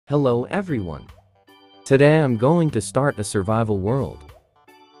Hello everyone. Today I'm going to start a survival world.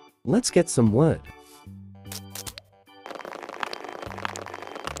 Let's get some wood.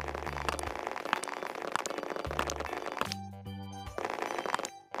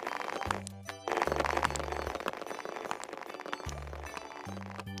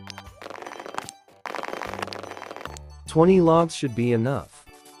 "20 logs should be enough.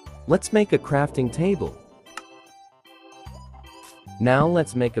 Let's make a crafting table. Now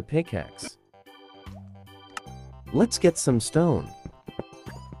let's make a pickaxe. Let's get some stone.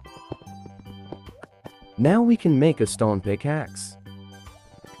 Now we can make a stone pickaxe.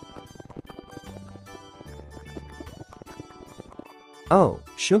 Oh,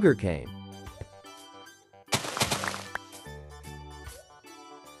 sugarcane.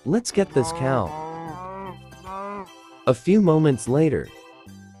 Let's get this cow." A few moments later.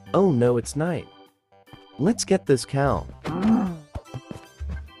 Oh no, it's night. Let's get this cow.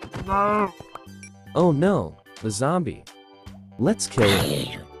 Oh no, the zombie. Let's kill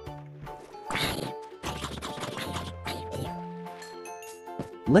it.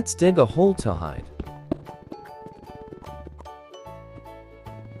 Let's dig a hole to hide.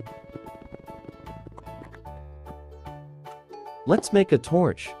 Let's make a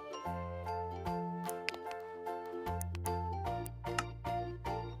torch.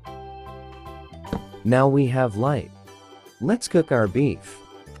 Now we have light. Let's cook our beef.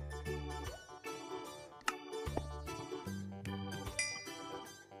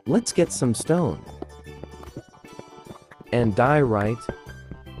 Let's get some stone. And dye right.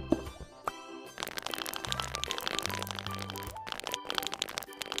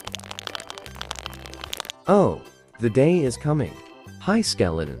 Oh, the day is coming. Hi,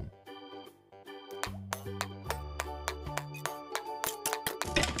 skeleton.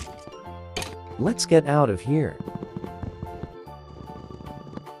 Let's get out of here.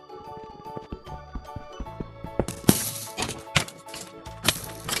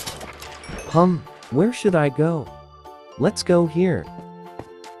 Where should I go? Let's go here.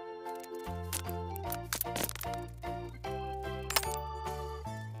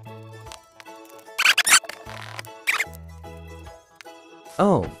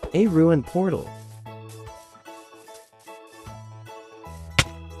 Oh, a ruined portal.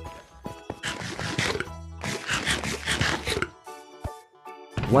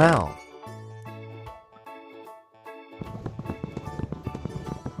 Wow.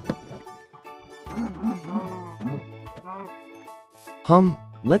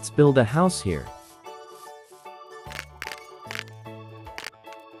 Let's build a house here.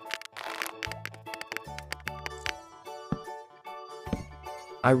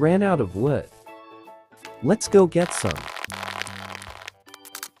 I ran out of wood. Let's go get some.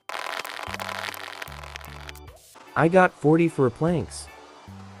 I got 44 planks.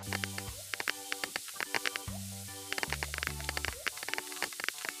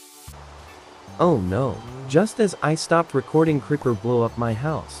 Oh no, just as I stopped recording, creeper blew up my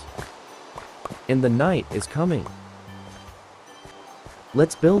house. And the night is coming.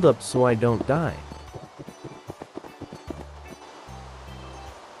 Let's build up so I don't die.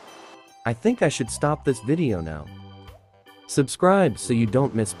 I think I should stop this video now. Subscribe so you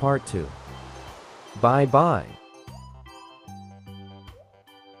don't miss part 2. Bye bye.